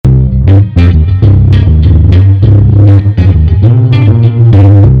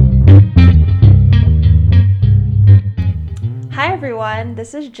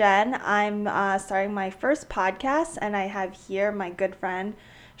This is Jen. I'm starting my first podcast, and I have here my good friend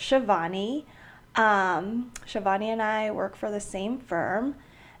Shivani. Shivani and I work for the same firm,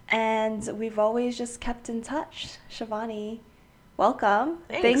 and we've always just kept in touch. Shivani, welcome.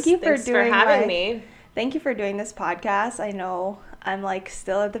 Thanks. Thanks for having me. Thank you for doing this podcast. I know I'm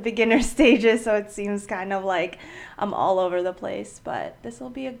still at the beginner stages, so it seems kind of like I'm all over the place, but this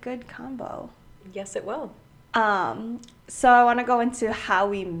will be a good combo. Yes, it will. So I want to go into how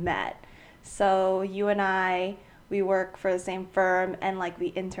we met. So you and I, we work for the same firm and we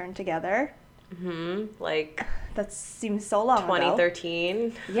interned together. Like That seems so long 2013.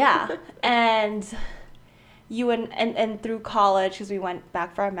 ago. Yeah. And you and through college, because we went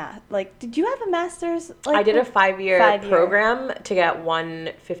back for our math. Did you have a master's? I did a 5-year program to get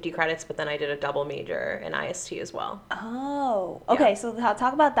 150 credits, but then I did a double major in IST as well. Oh, okay. Yeah. So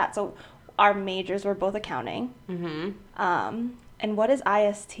talk about that. So our majors were both accounting. And what is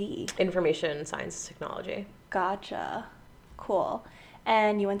IST? Information Science Technology. Gotcha. Cool.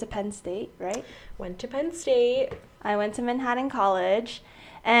 And you went to Penn State, right? Went to Penn State. I went to Manhattan College.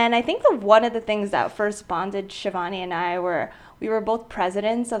 And I think one of the things that first bonded Shivani and I we were both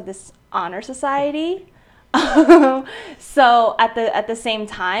presidents of this honor society. So at the same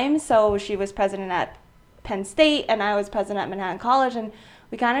time, so she was president at Penn State and I was president at Manhattan College, and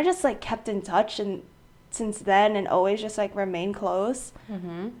we kind of just kept in touch and since then and always just remained close.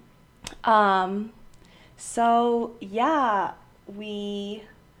 So yeah,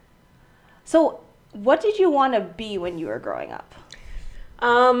 so what did you want to be when you were growing up?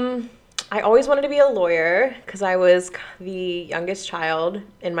 I always wanted to be a lawyer because I was the youngest child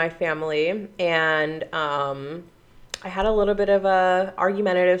in my family, and I had a little bit of a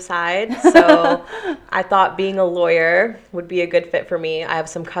argumentative side, so I thought being a lawyer would be a good fit for me. I have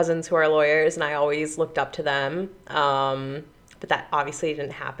some cousins who are lawyers, and I always looked up to them, but that obviously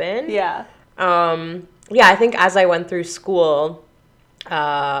didn't happen. Yeah. I think as I went through school,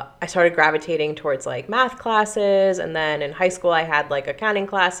 I started gravitating towards math classes, and then in high school I had accounting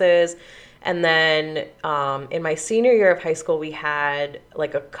classes, and then in my senior year of high school we had a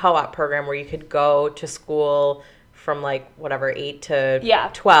co-op program where you could go to school from 8 to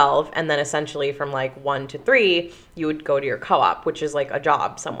 12, and then essentially from 1 to 3 you would go to your co-op, which is a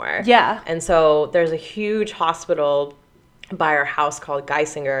job somewhere. Yeah. And so there's a huge hospital by our house called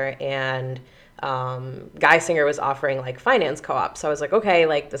Geisinger, and Geisinger was offering finance co-op. So I was okay,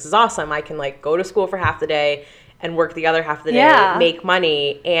 this is awesome. I can go to school for half the day and work the other half of the day, make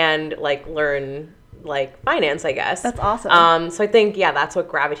money, and learn finance, I guess. That's awesome. So I think, that's what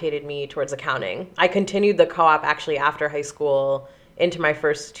gravitated me towards accounting. I continued the co-op actually after high school into my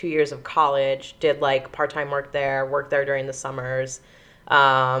first 2 years of college, did part-time work there, worked there during the summers.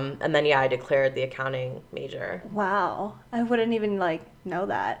 And then, I declared the accounting major. Wow. I wouldn't even know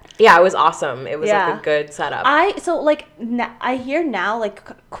that. Yeah, it was awesome. It was a good setup. I hear now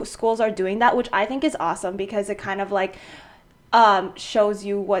schools are doing that, which I think is awesome because it kind of shows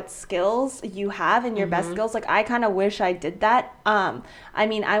you what skills you have and your best skills. I kind of wish I did that.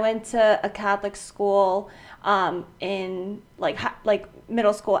 I went to a Catholic school in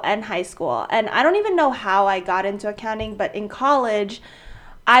middle school and high school, and I don't even know how I got into accounting, but in college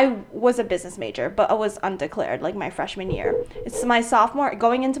I was a business major, but I was undeclared my freshman year. It's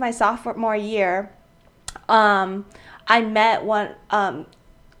going into my sophomore year. I met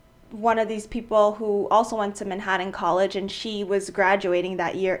one of these people who also went to Manhattan College, and she was graduating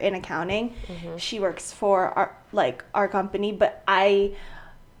that year in accounting. She works for our company, but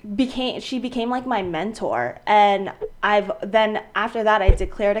she became my mentor, and after that I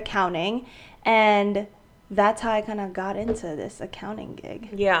declared accounting, and that's how I kind of got into this accounting gig.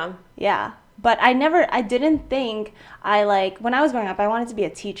 Yeah. But I didn't think when I was growing up, I wanted to be a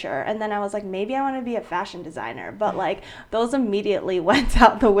teacher. And then I was maybe I want to be a fashion designer. But those immediately went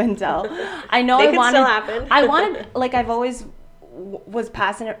out the window. I know they could still happen. I wanted, I've always was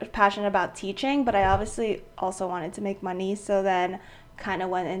passionate about teaching, but I obviously also wanted to make money. So then kind of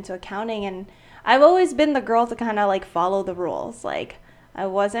went into accounting. And I've always been the girl to kind of follow the rules. I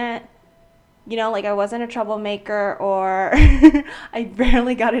wasn't, I wasn't a troublemaker, or I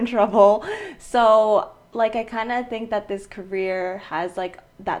rarely got in trouble. So, I kind of think that this career has,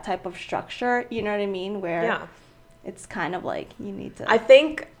 that type of structure, you know what I mean? Where it's kind of you need to... I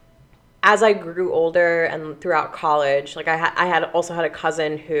think as I grew older and throughout college, I had also had a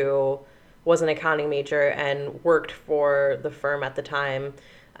cousin who was an accounting major and worked for the firm at the time.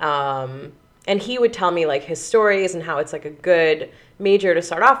 And he would tell me his stories and how it's a good major to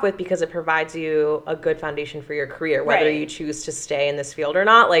start off with because it provides you a good foundation for your career, whether you choose to stay in this field or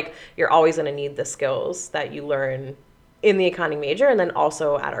not. You're always going to need the skills that you learn in the accounting major and then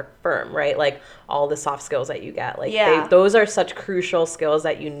also at our firm, right? Like all the soft skills that you get, like Yeah. those are such crucial skills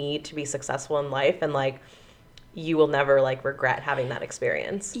that you need to be successful in life, and like you will never like regret having that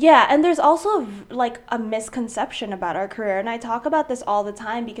experience. Yeah, and there's also like a misconception about our career, and I talk about this all the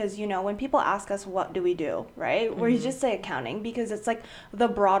time because when people ask us what do we do, right? We just say accounting because it's like the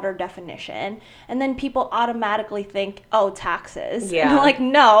broader definition, and then people automatically think, oh, taxes. Yeah. And I'm like,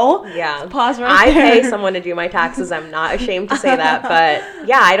 no. Yeah. Pause right I there. pay someone to do my taxes. I'm not ashamed to say that, but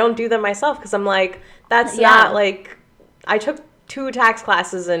yeah, I don't do them myself because I'm like, that's not like, I took 2 tax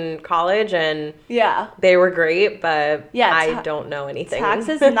classes in college and they were great, but I don't know anything.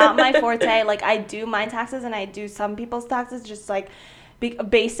 Taxes not my forte. Like I do my taxes and I do some people's taxes, just like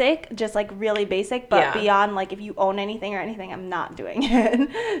basic, just like really basic, but beyond like if you own anything or anything, I'm not doing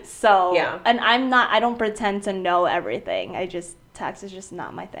it. So and I don't pretend to know everything. Tax is just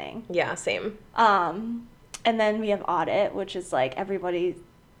not my thing. Yeah, same. And then we have audit, which is like everybody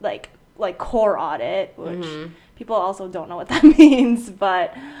like core audit, which people also don't know what that means,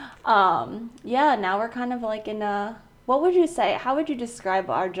 but now we're kind of like in a, what would you say, how would you describe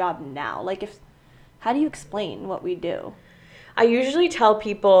our job now? Like how do you explain what we do? I usually tell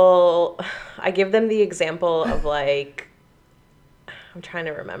people, I give them the example of like, I'm trying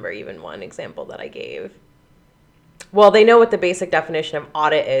to remember even one example that I gave. Well, they know what the basic definition of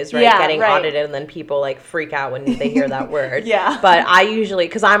audit is, right? Getting audited, and then people like freak out when they hear that word. But I usually,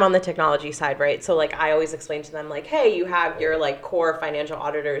 because I'm on the technology side, right? So like I always explain to them like, hey, you have your like core financial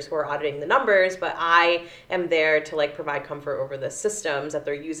auditors who are auditing the numbers, but I am there to like provide comfort over the systems that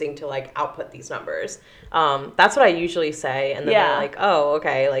they're using to like output these numbers. That's what I usually say. And then they're like, oh,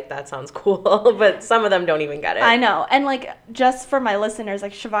 okay, like that sounds cool. But some of them don't even get it. I know. And like, just for my listeners,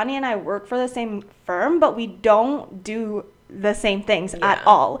 like Shivani and I work for the same firm, but we don't do the same things at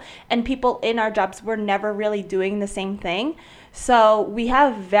all. And people in our jobs were never really doing the same thing. So we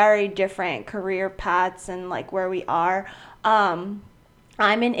have very different career paths and like where we are. I'm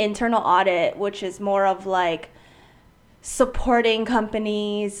in internal audit, which is more of like supporting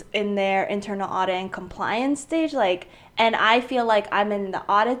companies in their internal audit and compliance stage, like, and I feel like I'm in the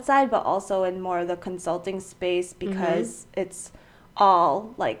audit side but also in more of the consulting space because it's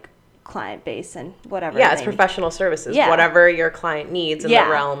all like client base and whatever. It's professional services, whatever your client needs in the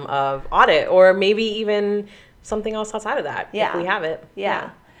realm of audit, or maybe even something else outside of that if we have it.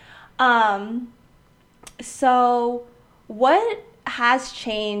 So what has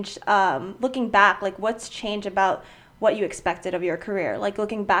changed, looking back, like what's changed about what you expected of your career, like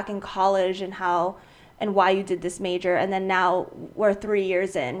looking back in college and how and why you did this major, and then now we're 3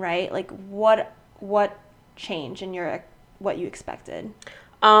 years in, right? Like what changed in your what you expected?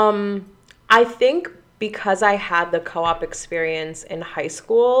 I think because I had the co-op experience in high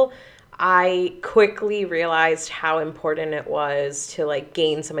school, I quickly realized how important it was to like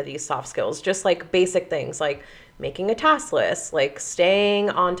gain some of these soft skills, just like basic things like making a task list, like staying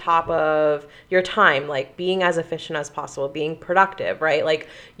on top of your time, like being as efficient as possible, being productive, right? Like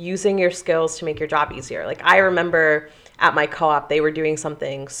using your skills to make your job easier. Like I remember at my co-op, they were doing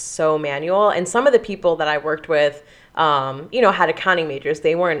something so manual, and some of the people that I worked with, had accounting majors.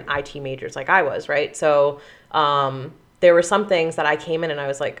 They weren't IT majors like I was, right? So there were some things that I came in and I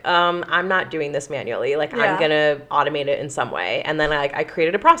was like, I'm not doing this manually. Like I'm going to automate it in some way. And then I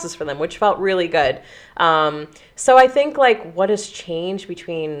created a process for them, which felt really good. So I think like what has changed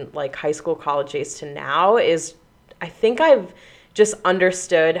between like high school, college days to now is I think I've just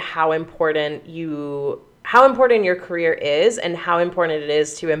understood how important your career is and how important it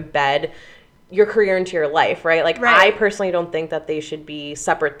is to embed your career into your life, right? Like I personally don't think that they should be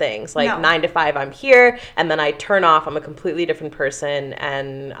separate things. Like 9 to 5, I'm here, and then I turn off, I'm a completely different person,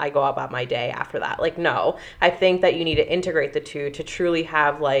 and I go about my day after that. Like, no, I think that you need to integrate the two to truly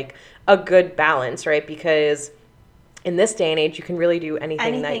have like a good balance, right? Because in this day and age, you can really do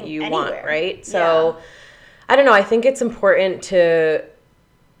anything that you want, right? So I don't know. I think it's important to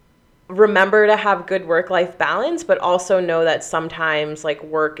remember to have good work-life balance, but also know that sometimes like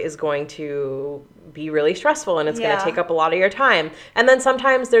work is going to be really stressful and it's going to take up a lot of your time. And then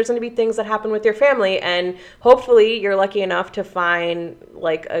sometimes there's going to be things that happen with your family, and hopefully you're lucky enough to find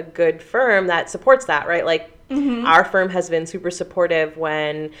like a good firm that supports that, right? Like our firm has been super supportive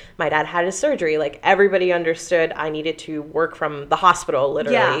when my dad had his surgery. Like everybody understood I needed to work from the hospital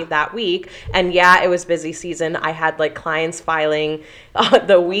literally that week. And it was busy season. I had like clients filing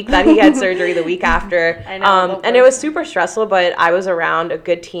the week that he had surgery, the week after. I know, and it was super stressful, but I was around a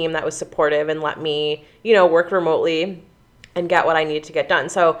good team that was supportive and let me, work remotely and get what I needed to get done.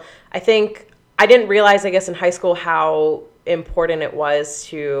 So I think I didn't realize, I guess, in high school how important it was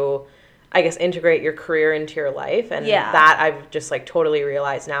to I guess, integrate your career into your life. And Yeah. that I've just like totally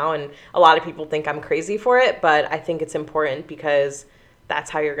realized now. And a lot of people think I'm crazy for it, but I think it's important because that's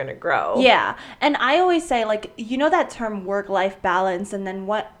how you're going to grow. Yeah. And I always say, like, you know that term work-life balance, and then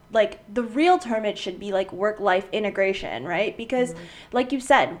what, like, the real term, it should be like work-life integration, right? Because, like you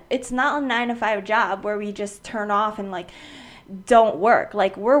said, it's not a 9 to 5 job where we just turn off and, like, don't work.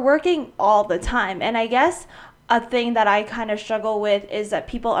 Like, we're working all the time. And I guess a thing that I kind of struggle with is that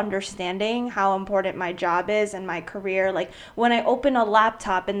people understanding how important my job is and my career. Like, when I open a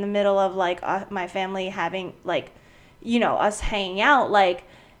laptop in the middle of, like, my family having, like, you know, us hanging out, like,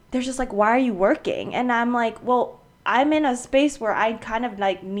 they're just like, why are you working? And I'm like, well, I'm in a space where I kind of,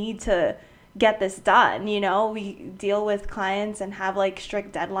 like, need to get this done. You know, we deal with clients and have, like,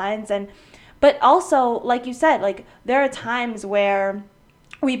 strict deadlines. And but also, like you said, like, there are times where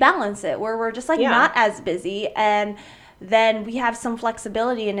we balance it, where we're just, like, Yeah. not as busy, and then we have some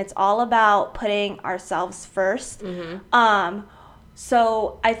flexibility, and it's all about putting ourselves first.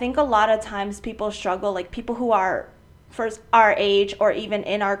 So I think a lot of times people struggle, like, people who are first our age or even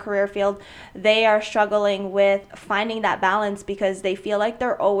in our career field, they are struggling with finding that balance because they feel like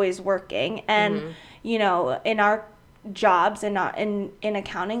they're always working. And you know, in our jobs and in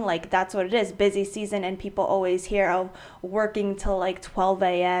accounting, like, that's what it is, busy season, and people always hear of working till like 12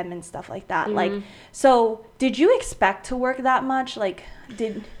 a.m. and stuff like that. Like, so did you expect to work that much? Like,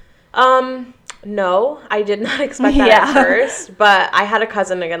 did No, I did not expect that Yeah. at first, but I had a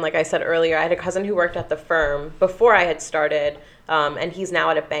cousin, again, like I said earlier, I had a cousin who worked at the firm before I had started, and he's now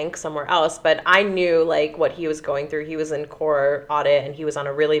at a bank somewhere else, but I knew, like, what he was going through. He was in core audit, and he was on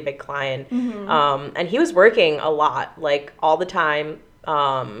a really big client, and he was working a lot, like, all the time.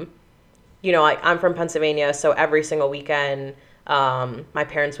 You know, I'm from Pennsylvania, so every single weekend, my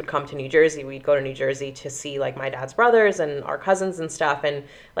parents would come to New Jersey. We'd go to New Jersey to see, like, my dad's brothers and our cousins and stuff. And,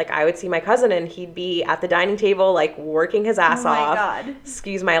 like, I would see my cousin, and he'd be at the dining table, like, working his ass off. Oh my God.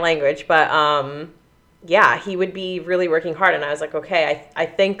 Excuse my language. But, yeah, he would be really working hard. And I was like, okay, I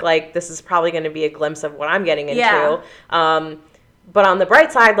think, like, this is probably going to be a glimpse of what I'm getting into. Yeah. But on the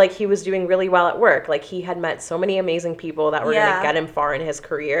bright side, like, he was doing really well at work. Like, he had met so many amazing people that were going to get him far in his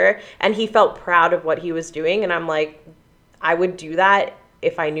career. And he felt proud of what he was doing. And I'm like, I would do that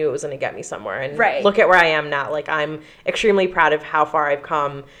if I knew it was going to get me somewhere. And look at where I am now. Like, I'm extremely proud of how far I've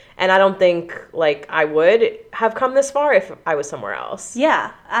come. And I don't think, like, I would have come this far if I was somewhere else.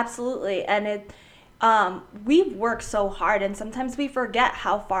 Yeah, absolutely. And we've worked so hard, and sometimes we forget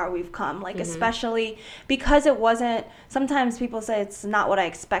how far we've come, like, especially because it wasn't, sometimes people say it's not what I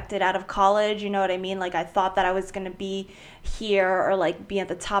expected out of college, you know what I mean? Like, I thought that I was going to be here or, like, be at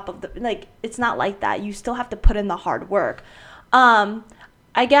the top of the, like, it's not like that. You still have to put in the hard work.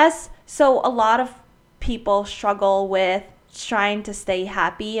 I guess, so a lot of people struggle with trying to stay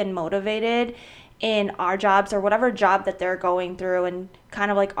happy and motivated in our jobs or whatever job that they're going through, and kind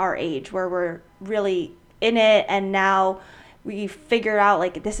of like our age where we're really in it, and now we figure out,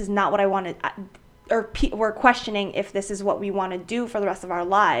 like, this is not what I wanted, or we're questioning if this is what we want to do for the rest of our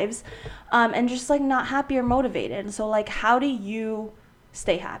lives, and just, like, not happy or motivated. So, like, how do you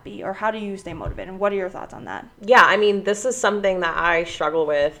stay happy, or how do you stay motivated, and what are your thoughts on that? Yeah, I mean, this is something that I struggle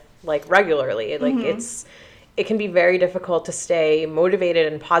with, like, regularly. Like, it can be very difficult to stay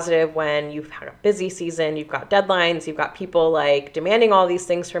motivated and positive when you've had a busy season, you've got deadlines, you've got people, like, demanding all these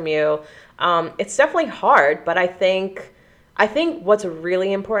things from you. It's definitely hard, but I think what's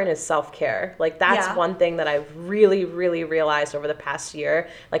really important is self-care. Like, that's one thing that I've really, really realized over the past year.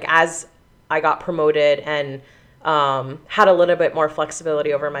 Like, as I got promoted and had a little bit more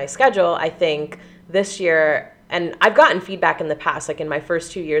flexibility over my schedule, I think this year, and I've gotten feedback in the past, like in my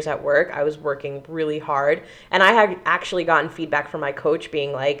first 2 years at work, I was working really hard. And I had actually gotten feedback from my coach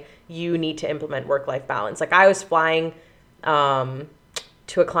being like, you need to implement work-life balance. Like, I was flying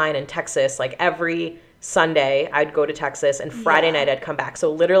to a client in Texas, like every Sunday I'd go to Texas, and Friday night I'd come back.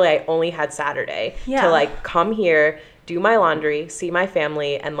 So literally I only had Saturday to, like, come here, do my laundry, see my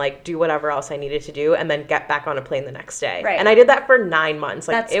family, and, like, do whatever else I needed to do, and then get back on a plane the next day. Right. And I did that for 9 months.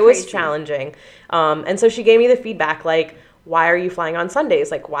 Like, That's it was crazy. challenging. And so she gave me the feedback, like, why are you flying on Sundays?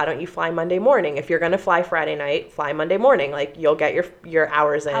 Like, why don't you fly Monday morning? If you're going to fly Friday night, fly Monday morning. Like, you'll get your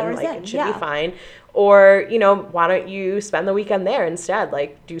hours in. It should be fine. Or, you know, why don't you spend the weekend there instead?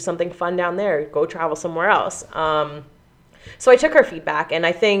 Like, do something fun down there. Go travel somewhere else. So I took her feedback, and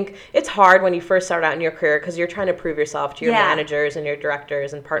I think it's hard when you first start out in your career because you're trying to prove yourself to your managers and your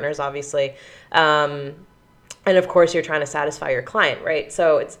directors and partners, obviously. And of course, you're trying to satisfy your client, right?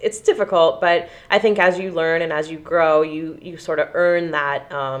 So it's difficult, but I think as you learn and as you grow, you sort of earn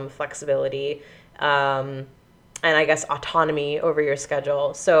that flexibility. and I guess autonomy over your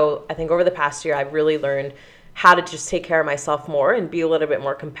schedule. So I think over the past year, I've really learned how to just take care of myself more and be a little bit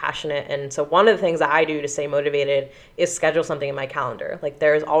more compassionate. And so one of the things that I do to stay motivated is schedule something in my calendar. Like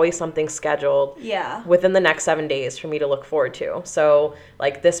there's always something scheduled within the next 7 days for me to look forward to. So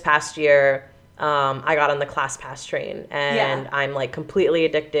like this past year, I got on the ClassPass train, and I'm like completely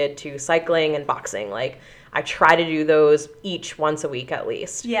addicted to cycling and boxing. Like I try to do those each once a week at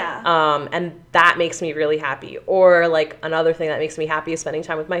least. And that makes me really happy. Or like another thing that makes me happy is spending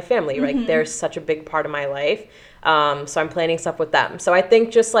time with my family. Like they're such a big part of my life. So I'm planning stuff with them. So I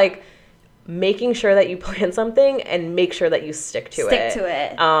think just like making sure that you plan something and make sure that you stick to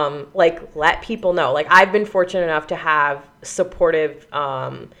it. Like let people know. Like I've been fortunate enough to have supportive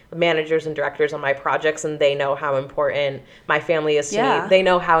managers and directors on my projects, and they know how important my family is to me. They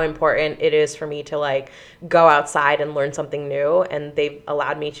know how important it is for me to like go outside and learn something new, and they've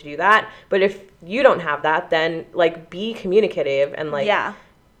allowed me to do that. But if you don't have that, then like be communicative and like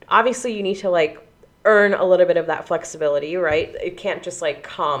obviously you need to like earn a little bit of that flexibility, right? It can't just like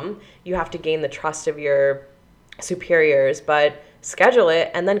come. You have to gain the trust of your superiors, but schedule it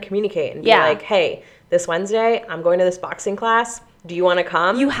and then communicate and be like, hey, this Wednesday, I'm going to this boxing class. Do you want to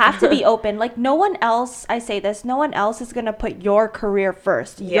come? You have to be open. Like no one else, I say this, no one else is going to put your career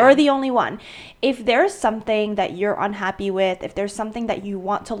first. You're the only one. If there's something that you're unhappy with, if there's something that you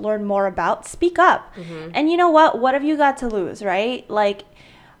want to learn more about, speak up. And you know what? What have you got to lose, right? Like,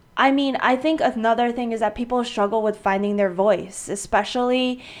 I mean, I think another thing is that people struggle with finding their voice,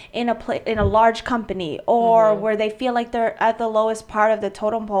 especially in a large company or where they feel like they're at the lowest part of the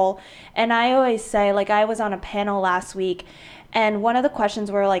totem pole. And I always say, like, I was on a panel last week, and one of the questions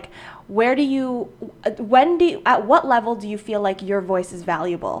were like, at what level do you feel like your voice is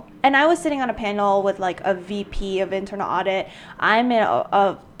valuable? And I was sitting on a panel with like a VP of internal audit. I'm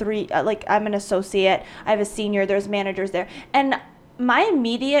I'm an associate. I have a senior. There's managers there, and my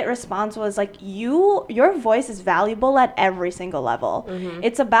immediate response was like, your voice is valuable at every single level.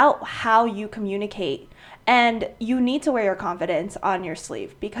 It's about how you communicate, and you need to wear your confidence on your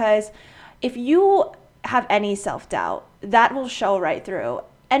sleeve, because if you have any self-doubt, that will show right through,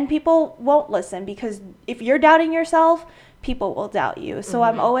 and people won't listen, because if you're doubting yourself, people will doubt you. So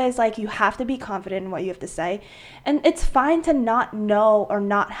I'm always like, you have to be confident in what you have to say, and it's fine to not know or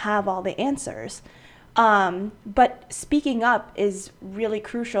not have all the answers. But speaking up is really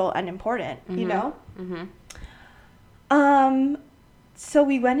crucial and important, you know? So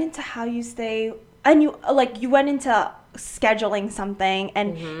we went into how you stay, and you went into scheduling something,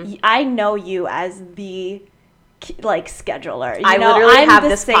 and I know you as the like scheduler. I literally have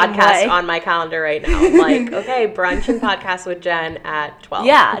this podcast on my calendar right now. I'm like, okay, brunch and podcast with Jen at 12.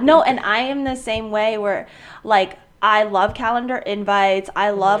 Yeah, no, and I am the same way, where like I love calendar invites.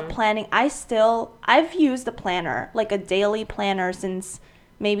 I love planning. I've used a planner, like a daily planner, since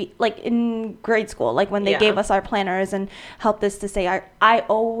maybe like in grade school, like when they gave us our planners and helped us to say, I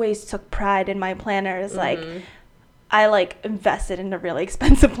always took pride in my planners. Like I like invested in a really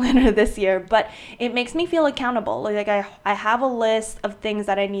expensive planner this year, but it makes me feel accountable. Like I have a list of things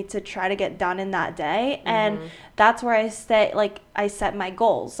that I need to try to get done in that day. And that's where I set my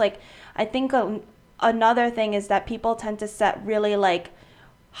goals. Like I think another thing is that people tend to set really like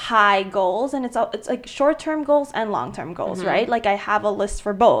high goals, and it's like short-term goals and long-term goals, right? Like I have a list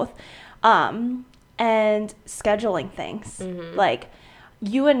for both. And scheduling things. Like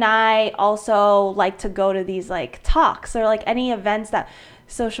you and I also like to go to these like talks or like any events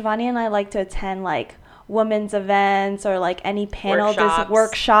so Shivani and I like to attend like women's events or like any panel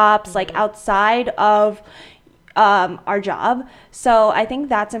workshops like outside of our job. So I think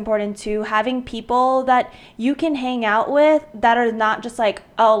that's important too, having people that you can hang out with that are not just like,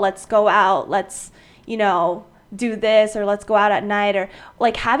 oh, let's go out, let's do this, or let's go out at night, or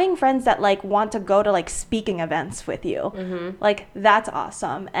like having friends that like want to go to like speaking events with you. Like that's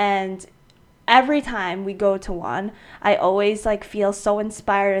awesome. And every time we go to one, I always like feel so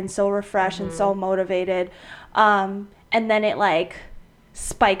inspired and so refreshed and so motivated, and then it like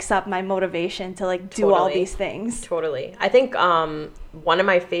spikes up my motivation to like do all these things. I think one of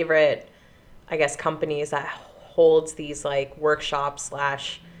my favorite, I guess, companies that holds these like workshops /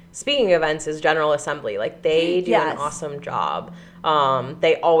 speaking events is General Assembly. Like they do an awesome job.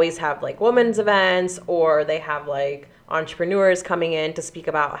 They always have like women's events, or they have like entrepreneurs coming in to speak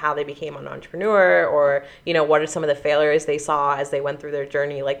about how they became an entrepreneur, or what are some of the failures they saw as they went through their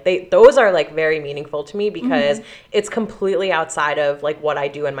journey. Like those are like very meaningful to me, because it's completely outside of like what I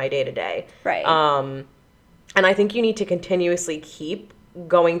do in my day-to-day. Right. And I think you need to continuously keep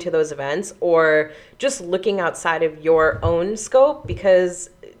going to those events, or just looking outside of your own scope, because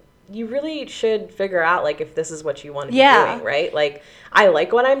you really should figure out, like, if this is what you want to be Yeah. doing, right? Like, I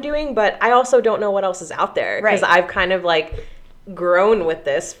like what I'm doing, but I also don't know what else is out there. Because Right. I've kind of, like, grown with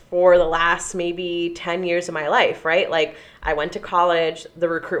this for the last maybe 10 years of my life, right? Like, I went to college. The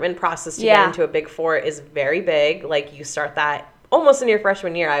recruitment process to get into a Big Four is very big. Like, you start that almost in your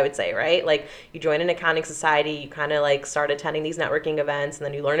freshman year, I would say, right? Like, you join an accounting society, you kind of, like, start attending these networking events, and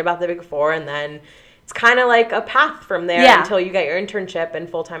then you learn about the Big Four, and then it's kind of like a path from there until you get your internship and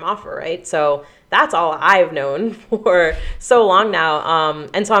full-time offer, right? So that's all I've known for so long now.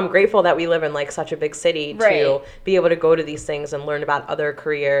 And so I'm grateful that we live in, like, such a big city to be able to go to these things and learn about other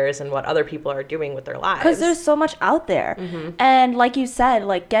careers and what other people are doing with their lives. Because there's so much out there. And like you said,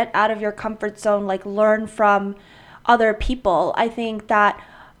 like, get out of your comfort zone, like, learn from other people. I think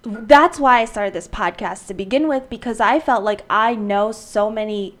that's why I started this podcast to begin with, because I felt like I know so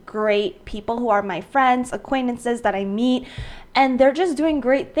many great people who are my friends, acquaintances that I meet, and they're just doing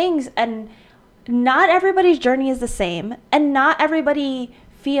great things. And not everybody's journey is the same, and not everybody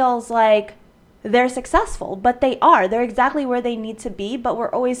feels like they're successful, but they are. They're exactly where they need to be, but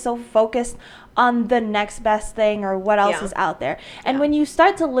we're always so focused on the next best thing or what else is out there. And when you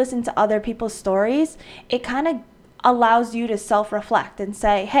start to listen to other people's stories, it kind of allows you to self-reflect and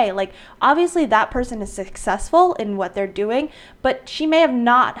say, hey, like, obviously that person is successful in what they're doing, but she may have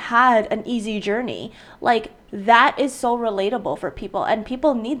not had an easy journey. Like, that is so relatable for people, and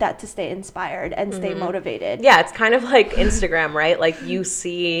people need that to stay inspired and stay motivated. Yeah, it's kind of like Instagram, right? Like, you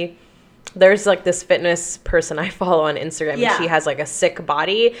see, there's, like, this fitness person I follow on Instagram, and she has, like, a sick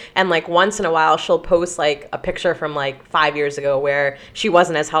body, and, like, once in a while she'll post, like, a picture from, like, 5 years ago where she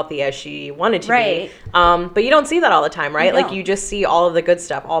wasn't as healthy as she wanted to be. But you don't see that all the time, right? Like, you just see all of the good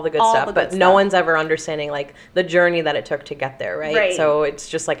stuff, but no one's ever understanding, like, the journey that it took to get there, right? So it's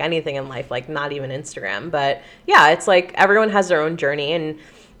just like anything in life, like, not even Instagram. But yeah, it's like everyone has their own journey, and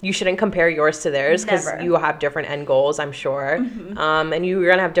you shouldn't compare yours to theirs, because you have different end goals, I'm sure. And you're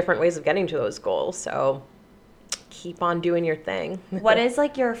going to have different ways of getting to those goals. So keep on doing your thing. What is,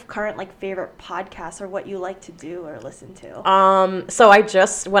 like, your current, like, favorite podcast, or what you like to do or listen to? So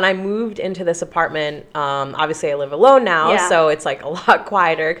when I moved into this apartment, obviously I live alone now, so it's, like, a lot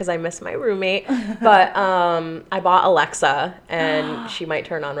quieter because I miss my roommate. But I bought Alexa, and she might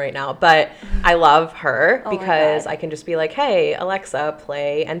turn on right now, but I love her because I can just be like, hey, Alexa,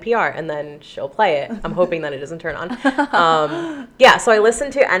 play NPR, and then she'll play it. I'm hoping that it doesn't turn on. So I listen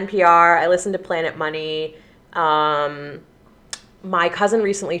to NPR, I listen to Planet Money. My cousin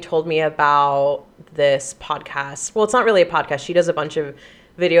recently told me about this podcast. Well, it's not really a podcast. She does a bunch of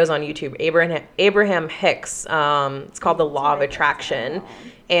videos on YouTube. Abraham Hicks. It's called The Law of Attraction.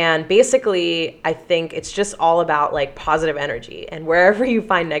 And basically, I think it's just all about, like, positive energy. And wherever you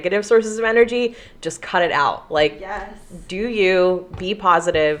find negative sources of energy, just cut it out. Like, do you, be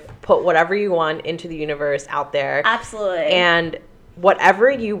positive, put whatever you want into the universe out there. Absolutely. And whatever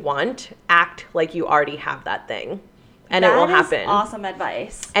you want, act like you already have that thing, and it will happen. That is awesome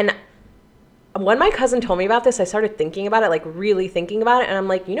advice. And when my cousin told me about this, I started thinking about it, like, really thinking about it, and I'm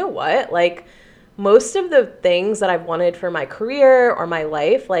like, you know what? Like, most of the things that I've wanted for my career or my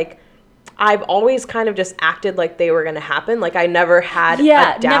life, like, I've always kind of just acted like they were going to happen. Like, I never had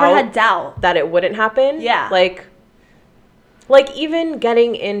doubt that it wouldn't happen. Like, even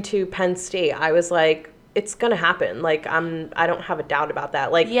getting into Penn State, I was like, it's gonna happen. Like, I don't have a doubt about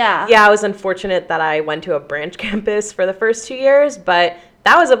that. Like, I was unfortunate that I went to a branch campus for the first 2 years, but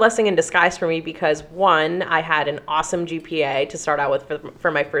that was a blessing in disguise for me because, one, I had an awesome GPA to start out with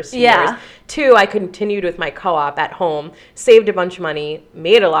for my first 2 years. Two, I continued with my co-op at home, saved a bunch of money,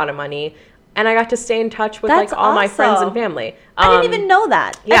 made a lot of money, and I got to stay in touch with all my friends and family. I didn't even know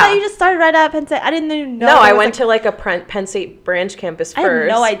that. I thought you just started right at Penn State. I didn't even know. No, I went to, like, a Penn State branch campus first. I had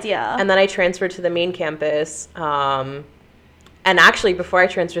no idea. And then I transferred to the main campus. And actually, before I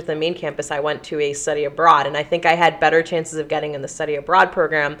transferred to the main campus, I went to a study abroad. And I think I had better chances of getting in the study abroad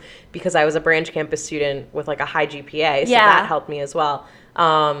program because I was a branch campus student with, like, a high GPA. So that helped me as well.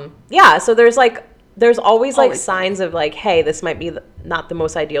 So there's always like signs of, like, hey, this might be not the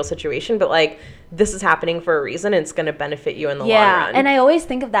most ideal situation, but, like, this is happening for a reason, and it's going to benefit you in the long run. And I always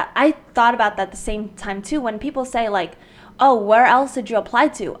think of that. I thought about that at the same time too, when people say, like, oh, where else did you apply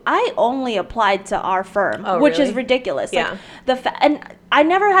to? I only applied to our firm, which is ridiculous. Yeah. Like, and I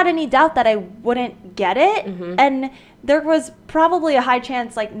never had any doubt that I wouldn't get it. And there was probably a high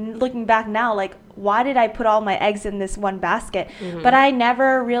chance, like, looking back now, like, why did I put all my eggs in this one basket? But I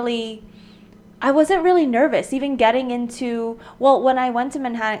never really I wasn't really nervous even getting into, well, when I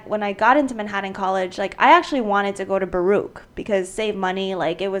got into Manhattan College, like I actually wanted to go to Baruch because save money,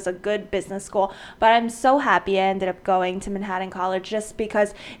 like it was a good business school. But I'm so happy I ended up going to Manhattan College just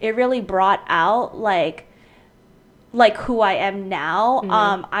because it really brought out like who I am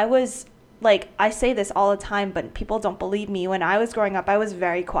now. I was like, I say this all the time, but people don't believe me. When I was growing up, I was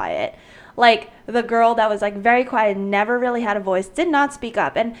very quiet. Like the girl that was like very quiet, never really had a voice, did not speak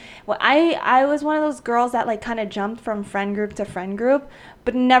up. And I was one of those girls that like kind of jumped from friend group to friend group,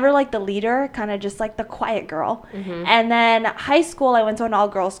 but never like the leader, kind of just like the quiet girl. And then high school, I went to an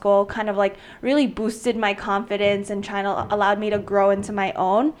all-girls school, kind of like really boosted my confidence and trying to allowed me to grow into my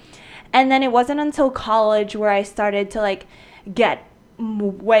own. And then it wasn't until college where I started to like get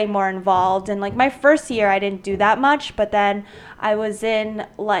way more involved. And like my first year I didn't do that much, but then I was in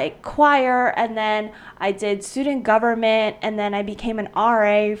like choir, and then I did student government, and then I became an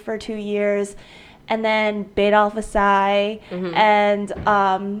RA for 2 years, and then Beta Alpha Psi, and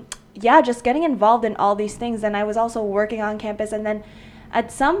yeah, just getting involved in all these things. And I was also working on campus. And then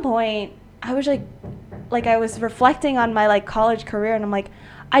at some point I was like I was reflecting on my like college career, and I'm like,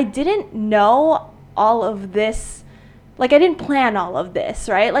 I didn't know all of this. Like I didn't plan all of this,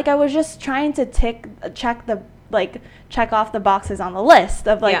 right? Like I was just trying to check off the boxes on the list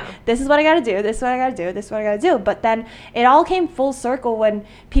of like, this is what I got to do, this is what I got to do, this is what I got to do. But then it all came full circle when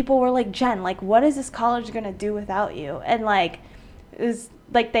people were like, Jen, like what is this college going to do without you? And like it was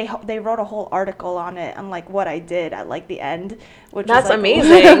like they wrote a whole article on it, on like what I did at like the end, which that's was, like,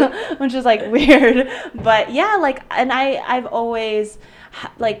 amazing. which is like weird. But yeah, like, and I've always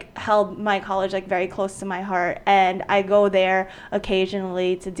like held my college like very close to my heart, and I go there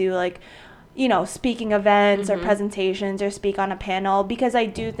occasionally to do like, you know, speaking events or presentations or speak on a panel, because I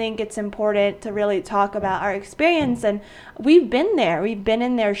do think it's important to really talk about our experience. And we've been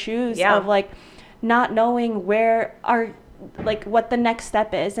in their shoes of like not knowing where our like what the next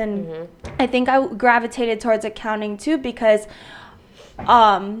step is. And I think I gravitated towards accounting too, because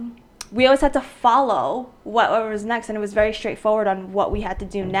we always had to follow what was next, and it was very straightforward on what we had to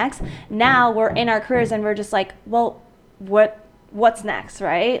do next. Now we're in our careers and we're just like, well, what's next,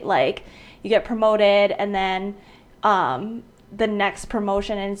 right? Like you get promoted, and then the next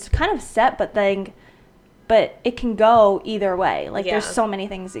promotion, and it's kind of set, but it can go either way. Like there's so many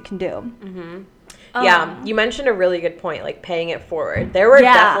things it can do. You mentioned a really good point, like paying it forward. There were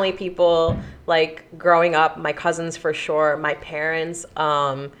definitely people like growing up, my cousins for sure, my parents,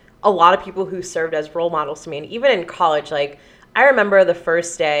 a lot of people who served as role models to me. And even in college, like I remember the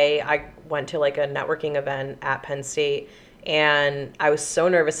first day I went to like a networking event at Penn State, and I was so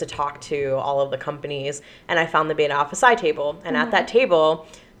nervous to talk to all of the companies, and I found the Beta Alpha Psi table. And at that table,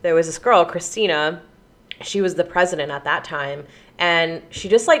 there was this girl, Christina. She was the president at that time, and she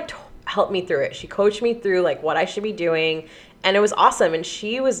just like helped me through it. She coached me through like what I should be doing, and it was awesome. And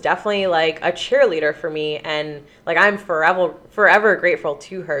she was definitely like a cheerleader for me, and like I'm forever grateful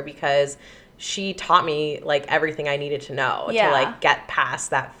to her, because she taught me like everything I needed to know to like get past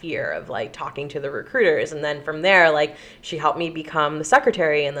that fear of like talking to the recruiters. And then from there, like she helped me become the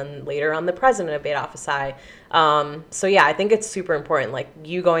secretary, and then later on the president of Beta Alpha Psi. So yeah, I think it's super important. Like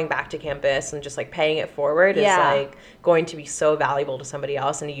you going back to campus and just like paying it forward is like going to be so valuable to somebody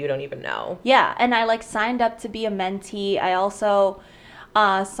else, and you don't even know. Yeah. And I like signed up to be a mentee. I also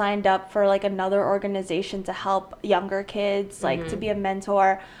signed up for like another organization to help younger kids, like to be a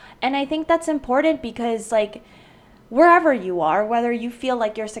mentor. And I think that's important, because like wherever you are, whether you feel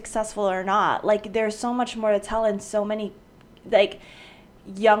like you're successful or not, like there's so much more to tell, and so many like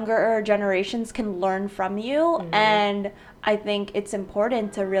younger generations can learn from you. And I think it's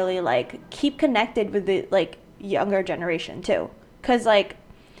important to really like keep connected with the like younger generation too, because like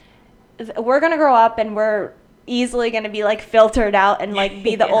we're gonna grow up and we're easily going to be like filtered out and like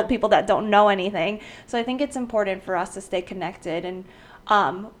be the old people that don't know anything. So I think it's important for us to stay connected,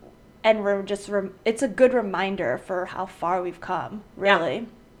 and we're just it's a good reminder for how far we've come, really.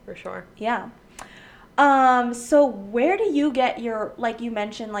 For sure. So where do you get your, like you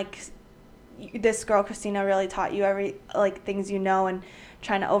mentioned, like this girl Christina really taught you every like things you know, and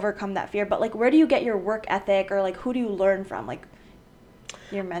trying to overcome that fear, but like where do you get your work ethic, or like who do you learn from, like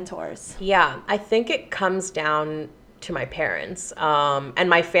your mentors? I think it comes down to my parents and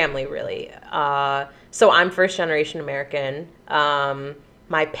my family, really. So I'm first generation American.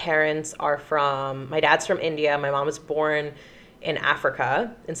 My parents my dad's from India. My mom was born in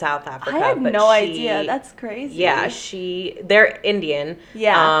Africa, in South Africa. I had no idea. That's crazy. Yeah, they're Indian.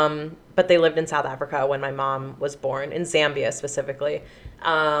 Yeah. But they lived in South Africa when my mom was born, in Zambia specifically.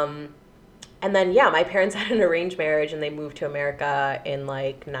 And then, yeah, my parents had an arranged marriage and they moved to America in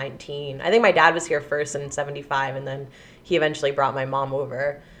like 19. I think my dad was here first in 75 and then he eventually brought my mom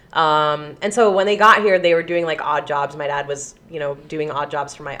over. And so when they got here, they were doing like odd jobs. My dad was, doing odd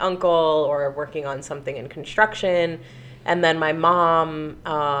jobs for my uncle or working on something in construction. And then my mom,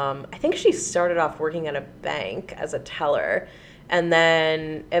 I think she started off working at a bank as a teller. And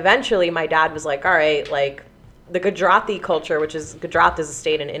then eventually my dad was like, all right, like the Gujarati culture, which is Gujarat is a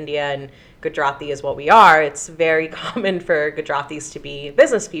state in India and Gujarati is what we are. It's very common for Gujaratis to be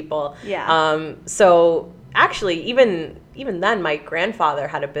business people. Yeah. So actually, even then, my grandfather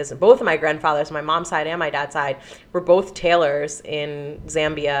had a business. Both of my grandfathers, my mom's side and my dad's side, were both tailors in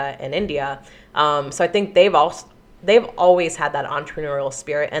Zambia and India. So I think they've always had that entrepreneurial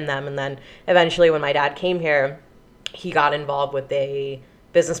spirit in them. And then eventually, when my dad came here, he got involved with a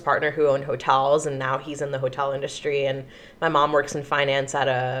business partner who owned hotels, and now he's in the hotel industry. And my mom works in finance at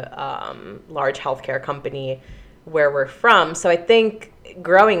a large healthcare company where we're from. So I think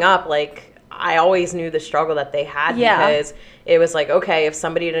growing up, like, I always knew the struggle that they had because it was like, okay, if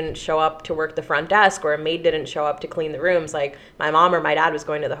somebody didn't show up to work the front desk or a maid didn't show up to clean the rooms, like my mom or my dad was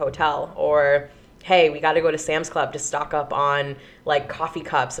going to the hotel, or hey, we got to go to Sam's Club to stock up on like coffee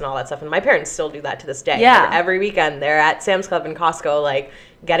cups and all that stuff. And my parents still do that to this day. Yeah. Every weekend they're at Sam's Club and Costco, like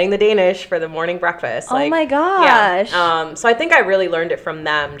getting the Danish for the morning breakfast. Oh like, my gosh. Yeah. So I think I really learned it from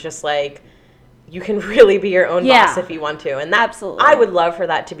them. Just like, you can really be your own boss if you want to. And that, absolutely, I would love for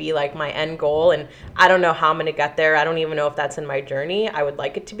that to be like my end goal. And I don't know how I'm going to get there. I don't even know if that's in my journey. I would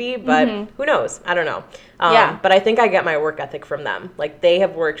like it to be, but who knows? I don't know. But I think I get my work ethic from them. Like, they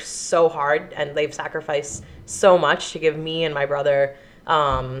have worked so hard and they've sacrificed so much to give me and my brother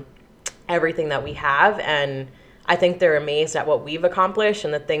everything that we have. And I think they're amazed at what we've accomplished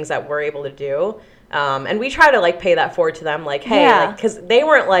and the things that we're able to do. And we try to like pay that forward to them, like, hey, like, because they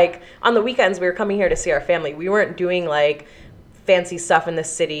weren't like on the weekends we were coming here to see our family. We weren't doing like fancy stuff in the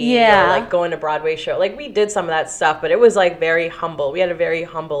city or like going to Broadway show. Like, we did some of that stuff, but it was like very humble. We had a very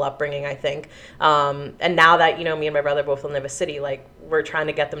humble upbringing, I think. And now that, me and my brother both live in a city, like, we're trying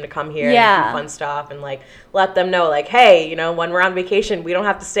to get them to come here and do fun stuff and like let them know, like, hey, when we're on vacation, we don't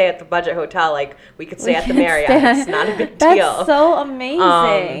have to stay at the budget hotel. Like, we could stay at the Marriott. It's not a big deal. That's so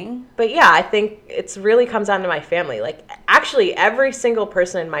amazing. But yeah, I think it's really comes down to my family. Like, actually, every single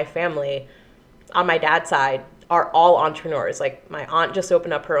person in my family on my dad's side are all entrepreneurs. Like, my aunt just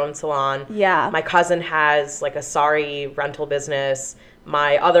opened up her own salon. Yeah. My cousin has like a sari rental business.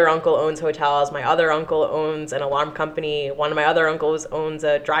 My other uncle owns hotels. My other uncle owns an alarm company. One of my other uncles owns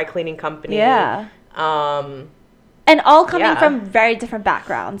a dry cleaning company. Yeah. And all coming from very different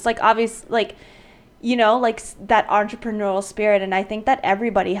backgrounds. Like, obviously, like, like that entrepreneurial spirit. And I think that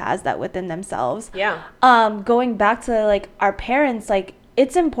everybody has that within themselves. Yeah. Going back to like our parents, like,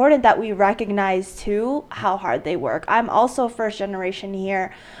 it's important that we recognize too how hard they work. I'm also first generation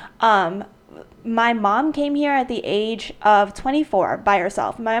here. My mom came here at the age of 24 by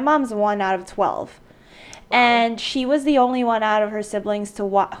herself. My mom's 1 out of 12. Wow. And she was the only one out of her siblings who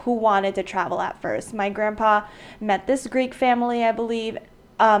wanted to travel at first. My grandpa met this Greek family, I believe,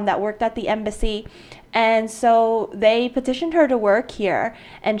 that worked at the embassy. And so they petitioned her to work here,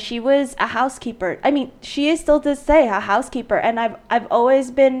 and she was a housekeeper. I mean, she is still to this day a housekeeper. And I've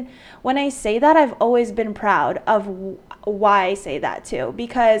always been, when I say that, I've always been proud of why I say that too,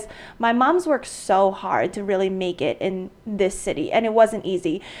 because my mom's worked so hard to really make it in this city, and it wasn't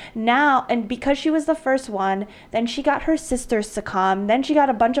easy. Now, and because she was the first one, then she got her sisters to come, then she got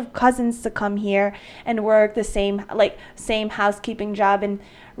a bunch of cousins to come here and work the same housekeeping job. And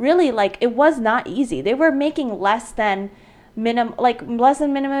really, like, it was not easy. They were making less than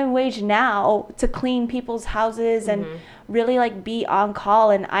minimum wage now to clean people's houses and really like be on call.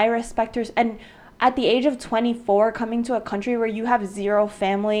 And I respect her. And at the age of 24, coming to a country where you have zero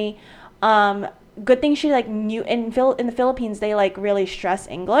family, good thing she like knew. In the Philippines, they like really stress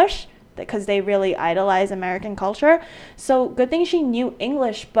English because they really idolize American culture. So good thing she knew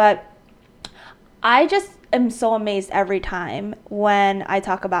English. But I just am so amazed every time when I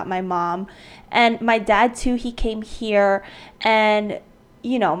talk about my mom. And my dad too, he came here, and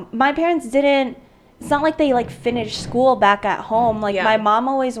my parents didn't, it's not like they like finished school back at home. Like, my mom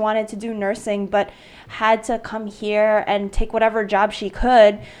always wanted to do nursing, but had to come here and take whatever job she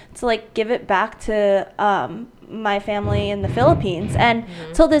could to like give it back to my family in the Philippines. And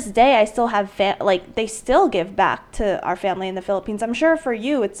till this day, I still have they still give back to our family in the Philippines. I'm sure for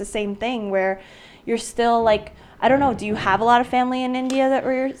you it's the same thing, where you're still like, I don't know, do you have a lot of family in India that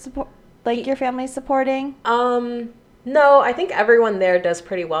your family is supporting? No, I think everyone there does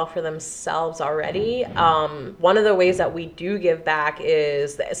pretty well for themselves already. One of the ways that we do give back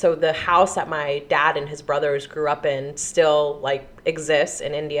is so the house that my dad and his brothers grew up in still like exists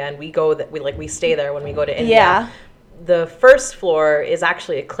in India, and we stay there when we go to India. Yeah. The first floor is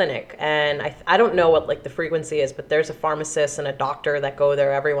actually a clinic, and I don't know what like the frequency is, but there's a pharmacist and a doctor that go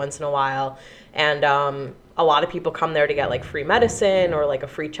there every once in a while, and a lot of people come there to get like free medicine or like a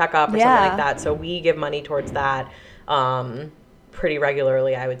free checkup or something like that. So we give money towards that pretty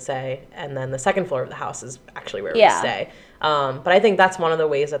regularly, I would say. And then the second floor of the house is actually where we stay. But I think that's one of the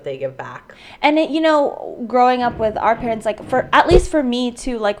ways that they give back. And it, growing up with our parents, like at least for me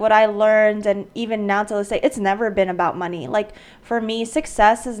too, like what I learned, and even now to this day, it's never been about money. Like for me,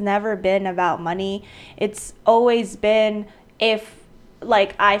 success has never been about money. It's always been if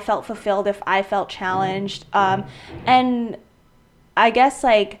like I felt fulfilled, if I felt challenged. And I guess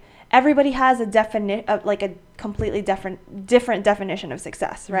like everybody has a completely different definition of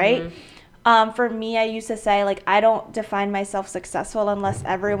success, right? For me, I used to say, like, I don't define myself successful unless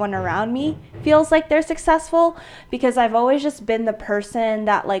everyone around me feels like they're successful, because I've always just been the person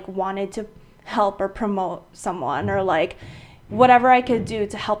that, like, wanted to help or promote someone, or, like, whatever I could do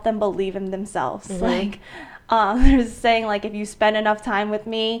to help them believe in themselves. Like, there's saying, like, if you spend enough time with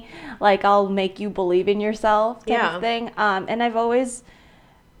me, like, I'll make you believe in yourself type of thing. And I've always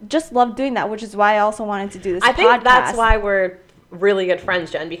just loved doing that, which is why I also wanted to do this podcast. I think that's why we're really good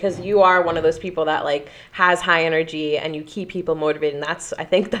friends, Jen, because you are one of those people that like has high energy and you keep people motivated, and I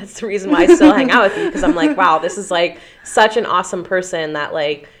think that's the reason why I still hang out with you, because I'm like, wow, this is like such an awesome person that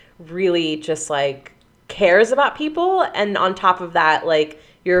like really just like cares about people, and on top of that, like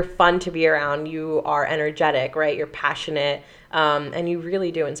you're fun to be around, you are energetic, right? You're passionate, and you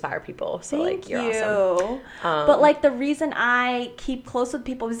really do inspire people. So Thank like you're you. awesome. But like the reason I keep close with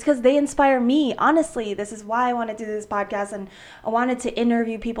people is because they inspire me. Honestly, this is why I wanted to do this podcast, and I wanted to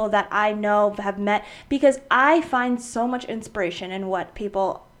interview people that I know have met, because I find so much inspiration in what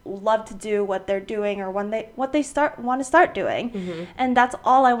people love to do, what they're doing, or want to start doing. And that's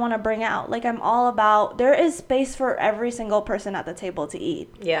all I want to bring out. Like, I'm all about, there is space for every single person at the table to eat.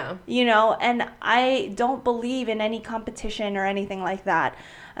 And I don't believe in any competition or anything like that.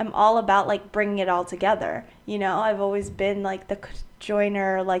 I'm all about like bringing it all together. I've always been like the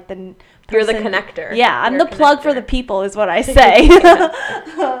joiner, like the person. You're the connector. I'm the plug for the people is what I say.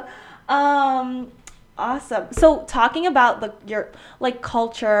 Awesome. So talking about your like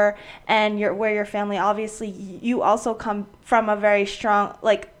culture and where your family, obviously you also come from a very strong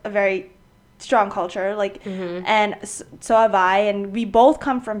culture, like, and so have I, and we both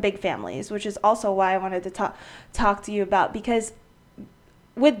come from big families, which is also why I wanted to talk to you about, because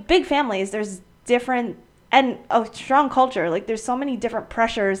with big families, there's different, and a strong culture, like there's so many different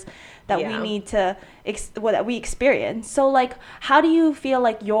pressures that we need to that we experience. So like, how do you feel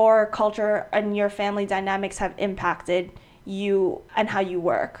like your culture and your family dynamics have impacted you and how you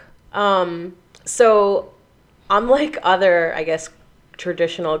work? So unlike other, I guess,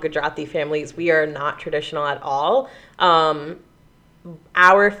 traditional Gujarati families, we are not traditional at all.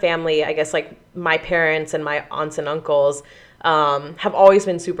 Our family, I guess, like my parents and my aunts and uncles, have always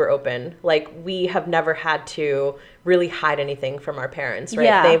been super open. Like, we have never had to really hide anything from our parents, right?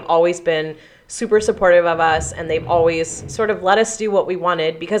 Yeah. They've always been super supportive of us, and they've always sort of let us do what we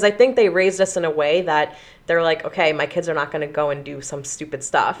wanted, because I think they raised us in a way that they're like, okay, my kids are not going to go and do some stupid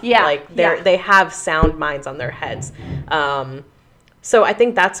stuff. Like, they have sound minds on their heads. So I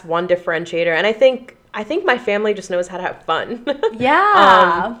think that's one differentiator. And I think my family just knows how to have fun.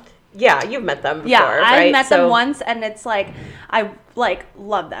 Yeah, you've met them before, right? I met them once, and it's like, I like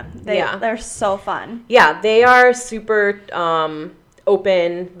love them. They're so fun. Yeah, they are super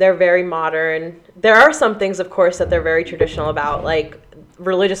open. They're very modern. There are some things, of course, that they're very traditional about, like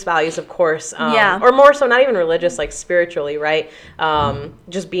religious values, of course. Or more so, not even religious, like spiritually, right?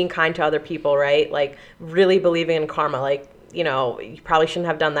 Just being kind to other people, right? Like really believing in karma, like, you probably shouldn't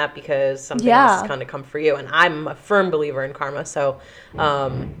have done that because something else is going to come for you. And I'm a firm believer in karma. So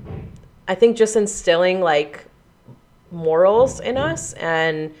I think just instilling like morals in us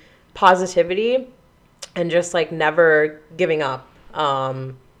and positivity and just like never giving up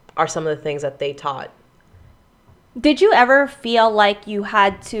are some of the things that they taught. Did you ever feel like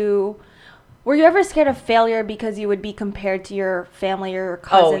were you ever scared of failure because you would be compared to your family or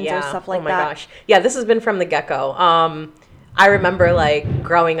cousins or stuff like that? Oh my gosh. Yeah, this has been from the get-go. I remember like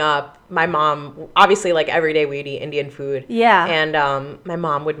growing up, my mom, obviously like every day we'd eat Indian food. Yeah. And my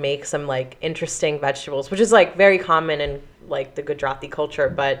mom would make some like interesting vegetables, which is like very common in like the Gujarati culture,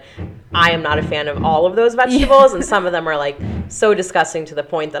 but I am not a fan of all of those vegetables. And some of them are like so disgusting to the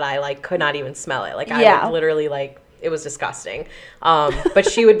point that I like could not even smell it. Like I would literally like it was disgusting. But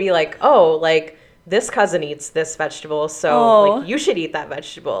she would be like, oh, like, this cousin eats this vegetable, so like you should eat that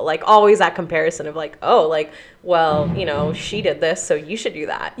vegetable. Like always that comparison of like, oh, like, well, you know, she did this, so you should do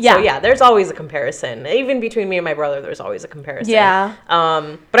that. Yeah. So yeah, there's always a comparison. Even between me and my brother, there's always a comparison. Yeah.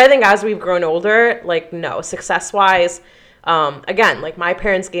 But I think as we've grown older, like, no, success wise, again, like my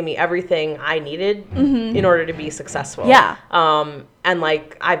parents gave me everything I needed in order to be successful. Yeah. And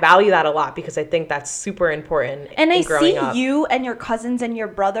like I value that a lot because I think that's super important. And I see up. you and your cousins and your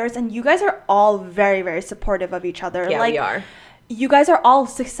brothers, and you guys are all very, very supportive of each other. Yeah, like, we are. You guys are all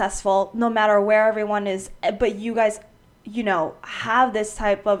successful no matter where everyone is, but you guys, you know, have this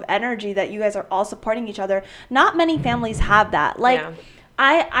type of energy that you guys are all supporting each other. Not many families have that. Like, Yeah.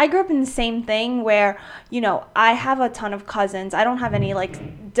 I grew up in the same thing where, you know, I have a ton of cousins. I don't have any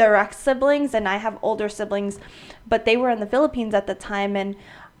like direct siblings, and I have older siblings, but they were in the Philippines at the time. And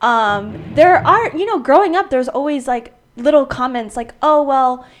there are, you know, growing up, there's always like little comments like, oh,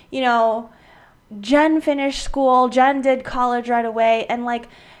 well, you know, Jen finished school, Jen did college right away. And like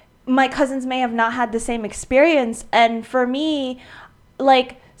my cousins may have not had the same experience. And for me,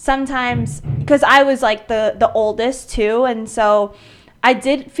 like sometimes, because I was like the oldest too, and so I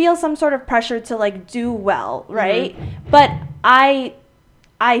did feel some sort of pressure to like do well, right? But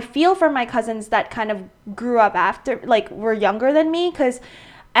I feel for my cousins that kind of grew up after, like, were younger than me, because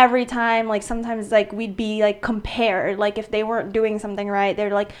every time, like, sometimes, like, we'd be, like, compared. Like, if they weren't doing something right,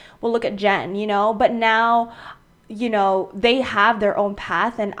 they're like, well, look at Jen, you know? But now, you know, they have their own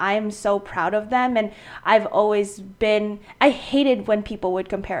path, and I am so proud of them. And I've always been, I hated when people would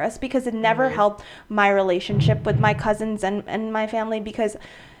compare us, because it never helped my relationship with my cousins and my family, because,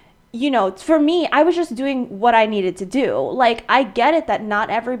 you know, for me, I was just doing what I needed to do. Like, I get it that not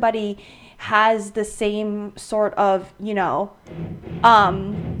everybody has the same sort of, you know,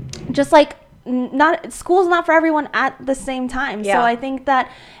 just like, not, school's not for everyone at the same time. Yeah. So I think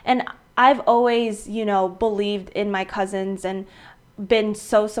that, and I've always, you know, believed in my cousins and been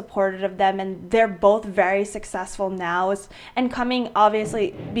so supportive of them, and they're both very successful now. And coming,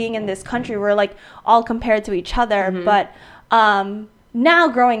 obviously, being in this country, we're like all compared to each other. But now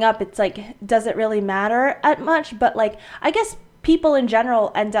growing up, it's like, does it really matter at much? But like, I guess people in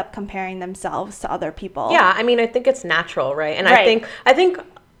general end up comparing themselves to other people. Yeah, I mean, I think it's natural, right? And Right. I think,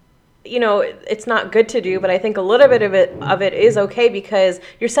 you know, it's not good to do, but I think a little bit of it is okay, because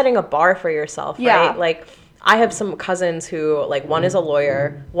you're setting a bar for yourself, right? Yeah. Like, I have some cousins who, like, one is a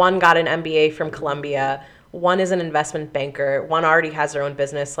lawyer, one got an MBA from Columbia, one is an investment banker, one already has their own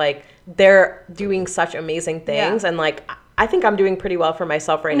business. Like, they're doing such amazing things. Yeah. And like, I think I'm doing pretty well for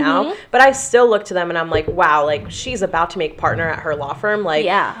myself right now, but I still look to them and I'm like, wow, like, she's about to make partner at her law firm. Like,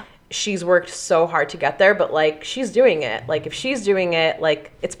 Yeah. she's worked so hard to get there, but like, she's doing it. Like, if she's doing it,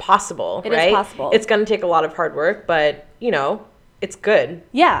 like, it's possible, It is right? possible. It's going to take a lot of hard work, but you know, it's good.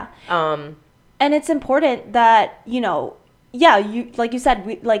 Yeah. And it's important that, you know, yeah, you, like you said,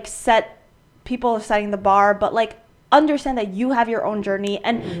 we like people are setting the bar, but like understand that you have your own journey,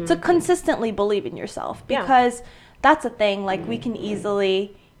 and to consistently believe in yourself, Yeah. because that's a thing. Like, we can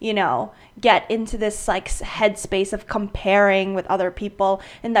easily, you know, get into this like headspace of comparing with other people,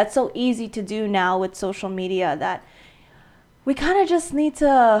 and that's so easy to do now with social media, that we kind of just need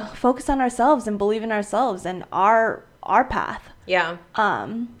to focus on ourselves and believe in ourselves and our path. Yeah.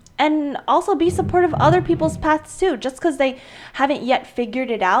 And also be supportive of other people's paths too, just because they haven't yet figured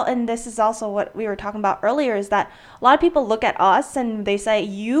it out. And this is also what we were talking about earlier, is that a lot of people look at us and they say,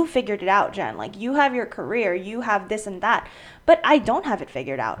 you figured it out, Jen. Like, you have your career, you have this and that. But I don't have it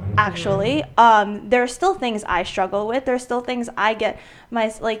figured out, actually. There are still things I struggle with. There's still things I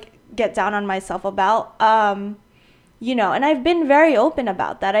get down on myself about. You know, and I've been very open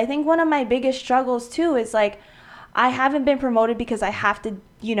about that. I think one of my biggest struggles too is like, I haven't been promoted because I have to,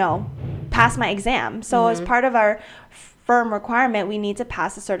 you know, pass my exam. So as part of our firm requirement, we need to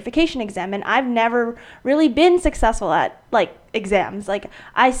pass a certification exam. And I've never really been successful at like exams. Like,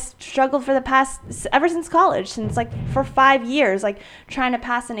 I struggled for the past, ever since college, since like for 5 years, like trying to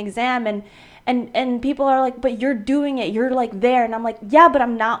pass an exam. And people are like, but you're doing it, you're like there. And I'm like, yeah, but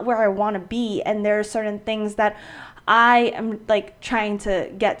I'm not where I want to be. And there are certain things that I am like trying to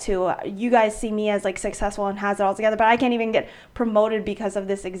get to. You guys see me as like successful and has it all together, but I can't even get promoted because of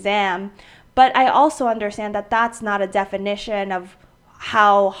this exam. But I also understand that that's not a definition of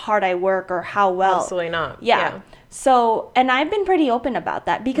how hard I work or how well. Absolutely not. Yeah. So, and I've been pretty open about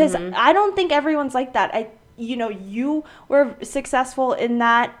that, because I don't think everyone's like that. You know, you were successful in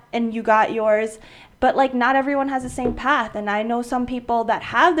that and you got yours, but like not everyone has the same path. And I know some people that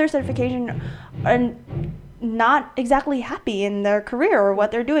have their certification and not exactly happy in their career or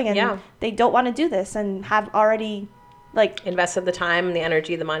what they're doing, and Yeah. they don't want to do this and have already like Invested the time and the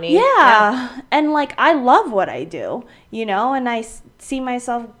energy, the money. yeah. And like I love what I do, you know, and see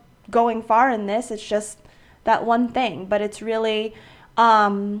myself going far in this. It's just that one thing, but it's really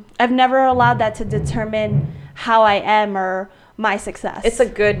I've never allowed that to determine how I am or my success. It's a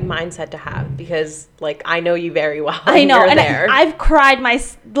good mindset to have because, like, I know you very well. I know, and there. I've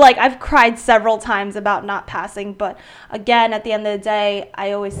cried several times about not passing, but again, at the end of the day,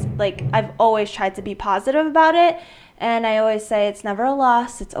 I've always tried to be positive about it, and I always say it's never a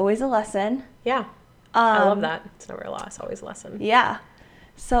loss, it's always a lesson. Yeah, I love that. It's never a loss, always a lesson. Yeah.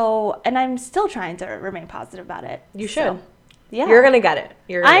 So, and I'm still trying to remain positive about it. You should. Yeah. You're going to get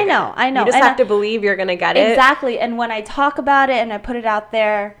it. I know. You just have to believe you're going to get it. Exactly. And when I talk about it and I put it out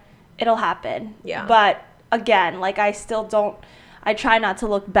there, it'll happen. Yeah. But again, like I try not to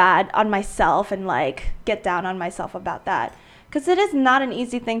look bad on myself and like get down on myself about that. Because it is not an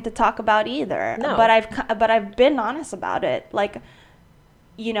easy thing to talk about either. No. But I've been honest about it. Like,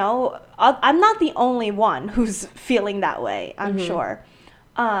 you know, I'm not the only one who's feeling that way, I'm sure.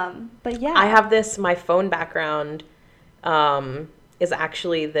 But yeah. I have my phone background is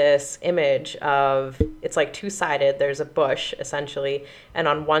actually this image of, it's like two-sided. There's a bush essentially, and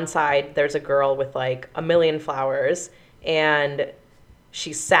on one side there's a girl with like a million flowers and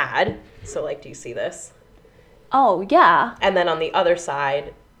she's sad. So like, do you see this? Oh yeah. And then on the other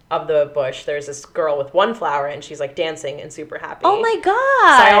side of the bush there's this girl with one flower and she's like dancing and super happy. Oh my god.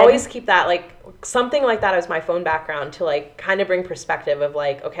 So I always keep that, like, something like that as my phone background to like kind of bring perspective of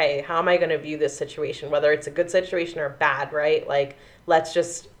like, okay, how am I going to view this situation, whether it's a good situation or bad, right? Like, let's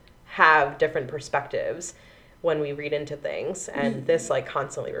just have different perspectives when we read into things, and this like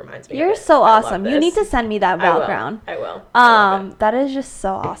constantly reminds me. You're so awesome. You need to send me that background. I will. That is just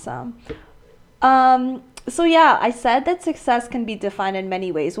so awesome. So yeah, I said that success can be defined in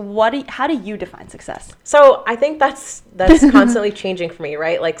many ways. How do you define success? So I think that's constantly changing for me,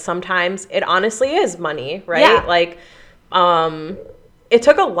 right? Like sometimes it honestly is money, right? Yeah. Like, it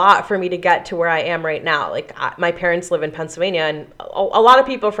took a lot for me to get to where I am right now. Like my parents live in Pennsylvania, and a lot of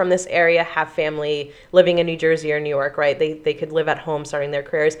people from this area have family living in New Jersey or New York, right? They could live at home starting their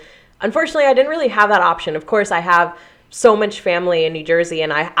careers. Unfortunately, I didn't really have that option. Of course, I have so much family in New Jersey,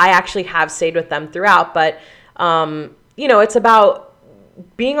 and I actually have stayed with them throughout. But, you know, it's about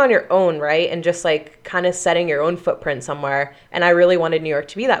being on your own, right? And just like kind of setting your own footprint somewhere. And I really wanted New York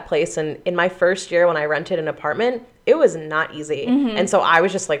to be that place. And in my first year when I rented an apartment, it was not easy. Mm-hmm. And so I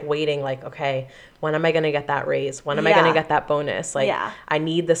was just like waiting, like, okay, when am I going to get that raise? When am I going to get that bonus? Like, I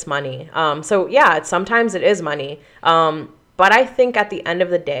need this money. So yeah, sometimes it is money. But I think at the end of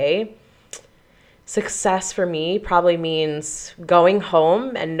the day, success for me probably means going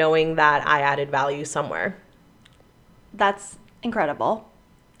home and knowing that I added value somewhere. That's incredible.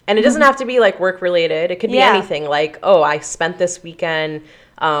 And it doesn't have to be like work related. It could be anything, like, oh, I spent this weekend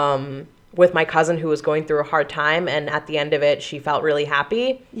with my cousin who was going through a hard time, and at the end of it she felt really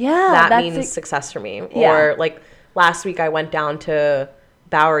happy. That means success for me. Or like last week I went down to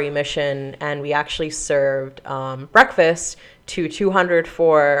Bowery Mission and we actually served breakfast to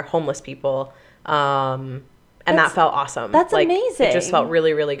 204 homeless people. And that felt awesome. That's like, amazing. It just felt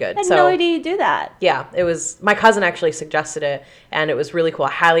really, really good. I had no idea you do that. Yeah, it was, my cousin actually suggested it, and it was really cool.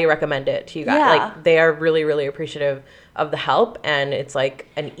 I highly recommend it to you guys. Yeah. Like, they are really, really appreciative of the help, and it's like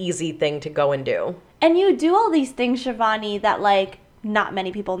an easy thing to go and do. And you do all these things, Shivani, that like not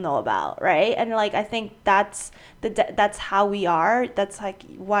many people know about, right? And like I think that's how we are. That's like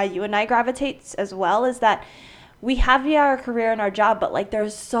why you and I gravitate as well, is that we have our career and our job, but like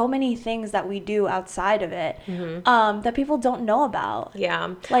there's so many things that we do outside of it that people don't know about.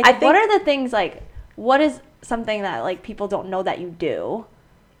 Yeah. Like, what are the things, like, what is something that like people don't know that you do?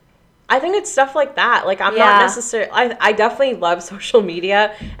 I think it's stuff like that. Like, I'm not necessarily, I definitely love social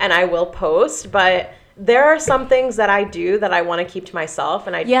media and I will post, but there are some things that I do that I want to keep to myself,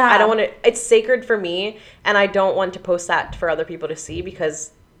 and I don't want to, it's sacred for me, and I don't want to post that for other people to see,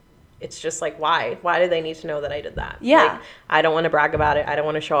 because it's just like, why do they need to know that I did that? Like, I don't want to brag about it. I don't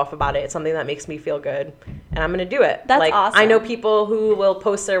want to show off about it. It's something that makes me feel good, and I'm going to do it. That's like, awesome. I know people who will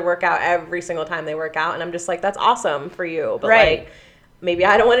post their workout every single time they work out, and I'm just like, that's awesome for you. But like, maybe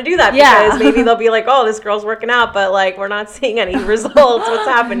I don't want to do that because maybe they'll be like, oh, this girl's working out, but like, we're not seeing any results. What's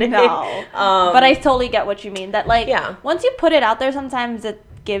happening? No. But I totally get what you mean. That like, once you put it out there, sometimes it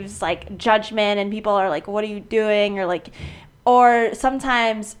gives like judgment, and people are like, what are you doing? Or like, or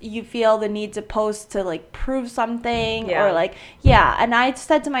sometimes you feel the need to post to like prove something or like, and I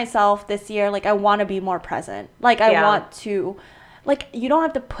said to myself this year, like, I want to be more present. Like, I want to like, you don't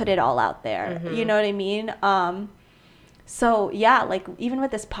have to put it all out there. You know what I mean? So yeah, like, even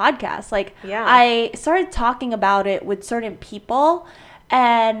with this podcast, like, I started talking about it with certain people,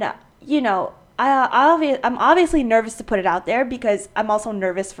 and, you know, I'm obviously nervous to put it out there because I'm also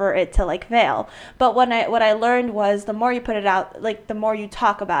nervous for it to, like, fail. But what I learned was, the more you put it out, like, the more you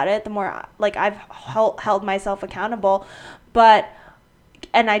talk about it, the more, like, I've held myself accountable.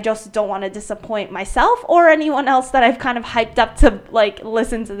 And I just don't want to disappoint myself or anyone else that I've kind of hyped up to, like,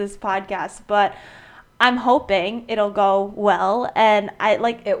 listen to this podcast. But I'm hoping it'll go well, and it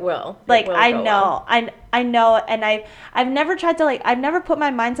will. Like, it will I go know, well. I know, and I've never tried to, like, I've never put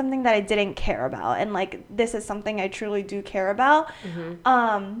my mind something that I didn't care about, and, like, this is something I truly do care about.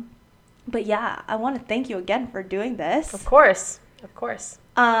 But yeah, I want to thank you again for doing this. Of course.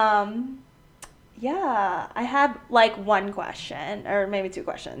 Yeah, I have, like, one question, or maybe two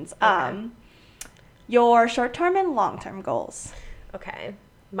questions. Okay. Your short-term and long-term goals. Okay.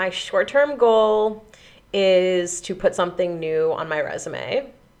 My short-term goal is to put something new on my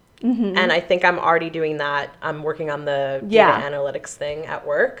resume. And I think I'm already doing that. I'm working on the data analytics thing at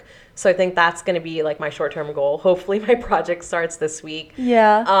work. So I think that's going to be, like, my short-term goal. Hopefully my project starts this week.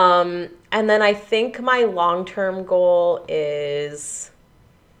 Yeah. And then I think my long-term goal is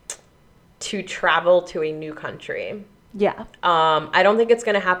to travel to a new country. Yeah. I don't think it's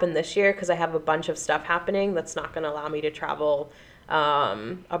going to happen this year because I have a bunch of stuff happening that's not going to allow me to travel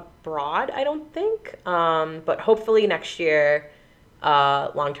abroad, I don't think. But hopefully next year,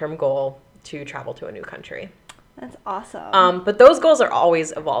 long-term goal to travel to a new country. That's awesome. But those goals are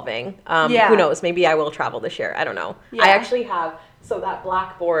always evolving. Yeah. Who knows? Maybe I will travel this year. I don't know. Yeah. I actually have, so that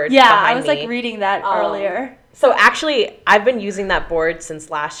blackboard Yeah, behind I was, me, like, reading that earlier. So actually, I've been using that board since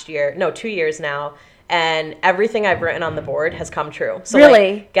 2 years now. And everything I've written on the board has come true. So,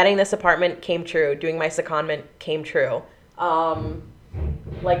 Really? like, getting this apartment came true. Doing my secondment came true.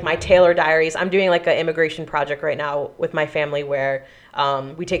 Like, my Taylor diaries. I'm doing, like, an immigration project right now with my family where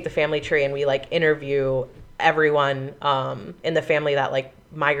we take the family tree and we, like, interview everyone in the family that, like,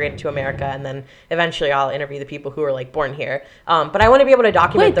 migrated to America, and then eventually I'll interview the people who are, like, born here. But I want to be able to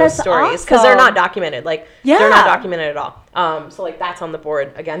document those stories because they're not documented. Like, they're not documented at all. So, like, that's on the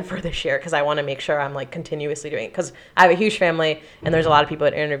board again for this year because I want to make sure I'm, like, continuously doing it because I have a huge family and there's a lot of people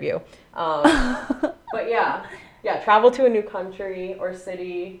to interview. But yeah, travel to a new country or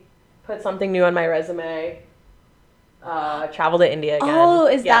city, put something new on my resume. Travel to India again. Oh,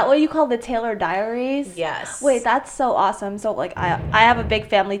 is that what you call the Taylor diaries? Yes. Wait, that's so awesome. So, like, I have a big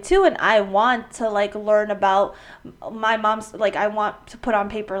family too, and I want to, like, learn about my mom's, like, I want to put on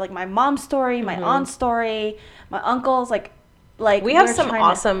paper, like, my mom's story, my aunt's story, my uncle's, like we have some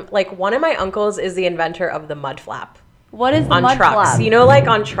awesome, like, one of my uncles is the inventor of the mud flap. What is the on mud trucks? flap? You know, like,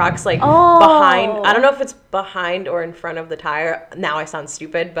 on trucks, like, behind. I don't know if it's behind or in front of the tire. Now I sound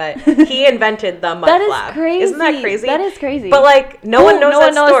stupid, but he invented the mud flap. That is crazy. Isn't that crazy? That is crazy. But, like, no one knows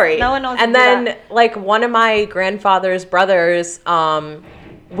that story. No one knows. And then, like, one of my grandfather's brothers,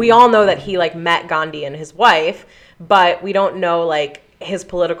 we all know that he, like, met Gandhi and his wife, but we don't know, like, his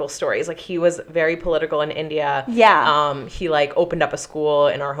political stories. Like, he was very political in India. Yeah. He, like, opened up a school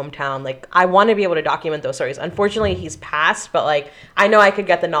in our hometown. Like, I want to be able to document those stories. Unfortunately, he's passed, but, like, I know I could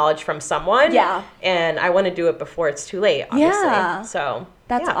get the knowledge from someone. Yeah. And I want to do it before it's too late, obviously. Yeah. So,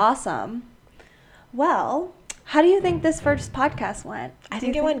 that's awesome. Well, how do you think this first podcast went? I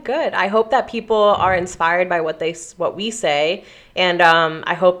think it went good. I hope that people are inspired by what we say, and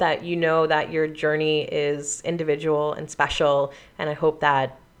I hope that you know that your journey is individual and special, and I hope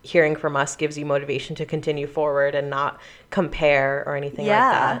that hearing from us gives you motivation to continue forward and not compare or anything like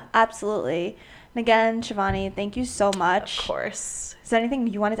that. Yeah, absolutely. And again, Shivani, thank you so much. Of course. Is there anything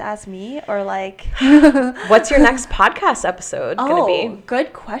you wanted to ask me, or, like? What's your next podcast episode gonna be?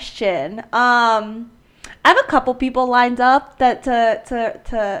 Good question. I have a couple people lined up that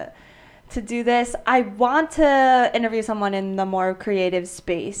to do this. I want to interview someone in the more creative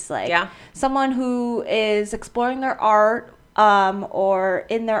space, like someone who is exploring their art or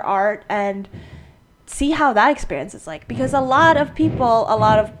in their art, and see how that experience is like, because a lot of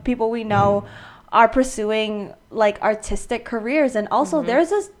people we know are pursuing, like, artistic careers, and also there's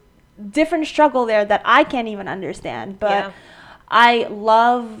this different struggle there that I can't even understand, but I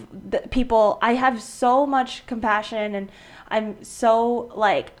love the people. I have so much compassion, and I'm so,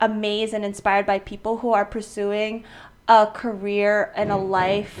 like, amazed and inspired by people who are pursuing a career and a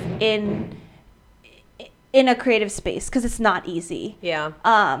life in a creative space, because it's not easy. Yeah.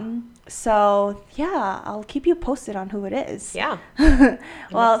 So yeah, I'll keep you posted on who it is. Yeah.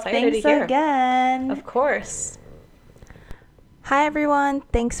 Well, thanks again. Of course. Hi, everyone.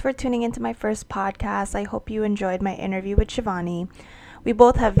 Thanks for tuning into my first podcast. I hope you enjoyed my interview with Shivani. We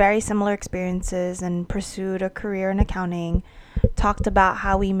both have very similar experiences and pursued a career in accounting, talked about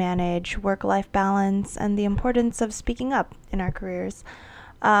how we manage work life balance and the importance of speaking up in our careers.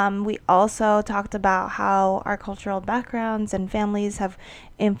 We also talked about how our cultural backgrounds and families have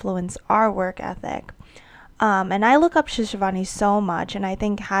influenced our work ethic. And I look up to Shivani so much, and I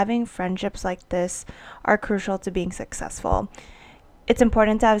think having friendships like this are crucial to being successful. It's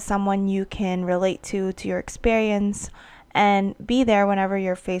important to have someone you can relate to your experience, and be there whenever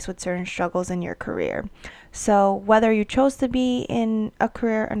you're faced with certain struggles in your career. So, whether you chose to be in a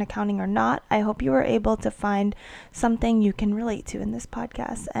career in accounting or not, I hope you were able to find something you can relate to in this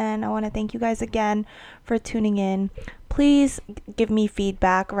podcast. And I want to thank you guys again for tuning in. Please give me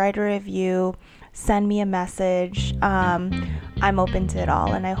feedback, write a review, send me a message. I'm open to it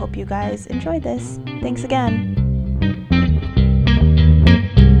all, and I hope you guys enjoyed this. Thanks again.